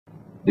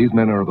These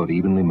men are about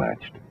evenly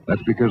matched.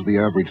 That's because the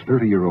average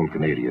 30-year-old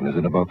Canadian is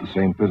in about the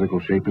same physical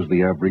shape as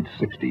the average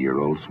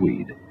 60-year-old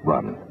Swede.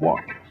 Run,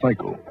 walk,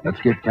 cycle.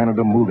 Let's get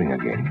Canada moving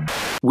again.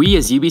 We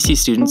as UBC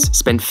students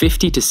spend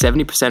 50 to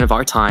 70% of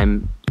our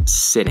time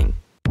sitting.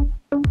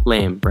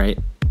 Lame, right?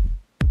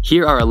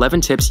 Here are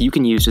 11 tips you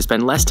can use to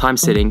spend less time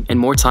sitting and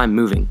more time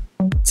moving.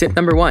 Tip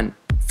number 1,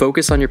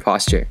 focus on your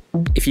posture.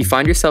 If you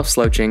find yourself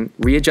slouching,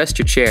 readjust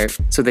your chair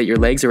so that your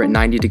legs are at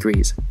 90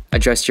 degrees.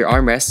 Adjust your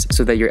armrests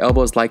so that your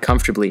elbows lie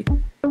comfortably.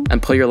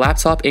 And pull your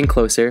laptop in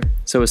closer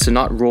so as to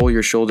not roll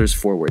your shoulders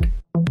forward.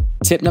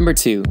 Tip number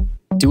 2,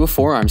 do a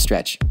forearm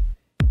stretch.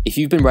 If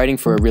you've been writing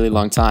for a really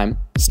long time,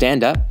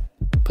 stand up,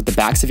 put the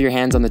backs of your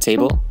hands on the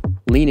table,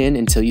 lean in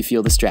until you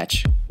feel the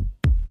stretch.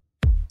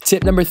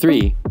 Tip number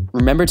 3,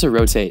 remember to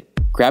rotate.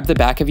 Grab the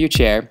back of your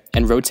chair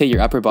and rotate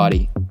your upper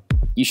body.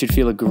 You should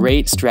feel a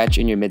great stretch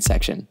in your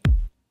midsection.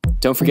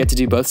 Don't forget to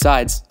do both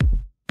sides.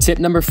 Tip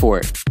number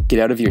 4, get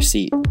out of your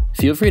seat.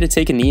 Feel free to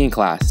take a knee in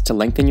class to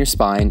lengthen your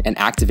spine and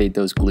activate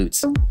those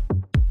glutes.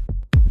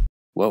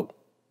 Whoa,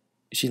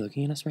 is she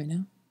looking at us right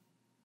now?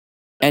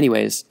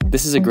 Anyways,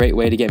 this is a great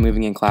way to get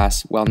moving in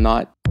class while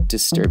not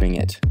disturbing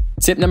it.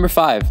 Tip number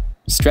 5,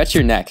 stretch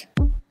your neck.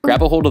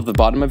 Grab a hold of the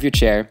bottom of your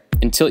chair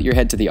and tilt your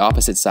head to the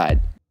opposite side.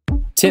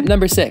 Tip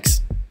number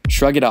 6,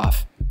 shrug it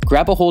off.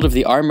 Grab a hold of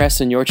the armrest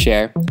in your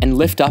chair and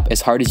lift up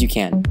as hard as you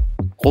can.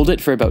 Hold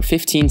it for about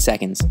 15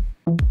 seconds.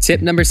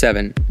 Tip number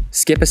 7,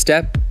 skip a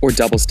step or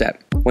double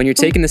step. When you're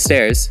taking the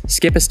stairs,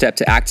 skip a step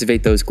to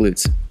activate those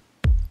glutes.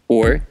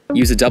 Or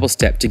use a double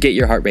step to get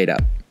your heart rate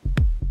up.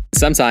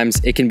 Sometimes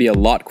it can be a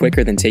lot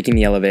quicker than taking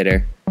the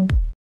elevator.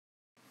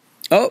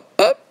 Oh,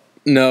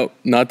 no,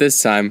 not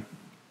this time.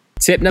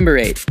 Tip number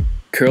 8,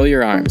 curl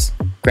your arms.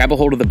 Grab a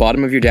hold of the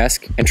bottom of your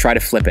desk and try to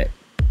flip it.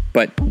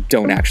 But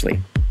don't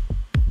actually.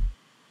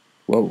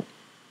 Whoa,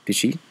 did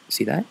she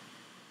see that?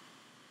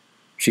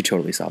 She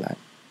totally saw that.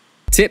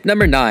 Tip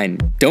number 9,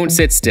 don't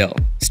sit still.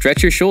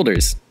 Stretch your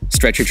shoulders,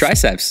 stretch your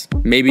triceps,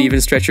 maybe even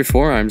stretch your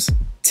forearms.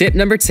 Tip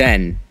number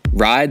 10,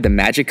 ride the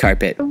magic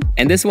carpet.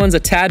 And this one's a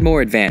tad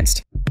more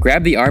advanced.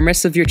 Grab the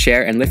armrests of your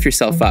chair and lift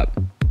yourself up.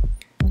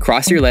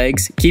 Cross your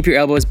legs, keep your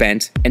elbows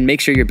bent, and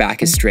make sure your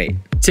back is straight.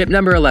 Tip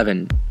number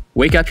 11,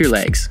 wake up your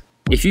legs.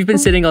 If you've been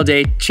sitting all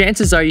day,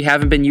 chances are you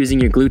haven't been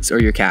using your glutes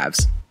or your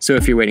calves. So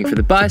if you're waiting for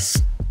the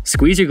bus,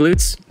 squeeze your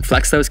glutes,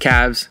 flex those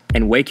calves,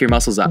 and wake your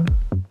muscles up.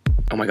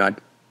 Oh my god,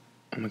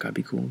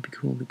 be cool, be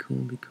cool, be cool,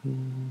 be cool.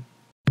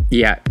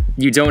 Yeah,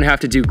 you don't have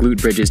to do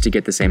glute bridges to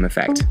get the same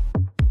effect.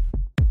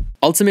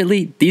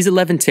 Ultimately, these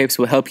 11 tips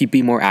will help you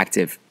be more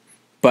active.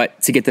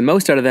 But to get the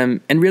most out of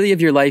them, and really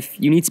of your life,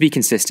 you need to be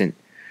consistent.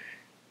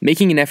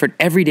 Making an effort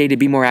every day to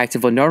be more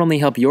active will not only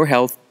help your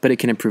health, but it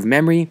can improve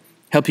memory,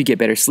 help you get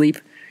better sleep,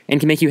 and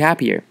can make you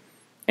happier.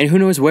 And who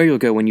knows where you'll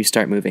go when you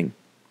start moving,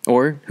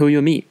 or who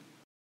you'll meet.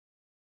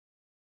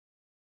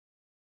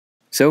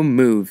 So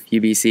move,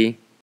 UBC.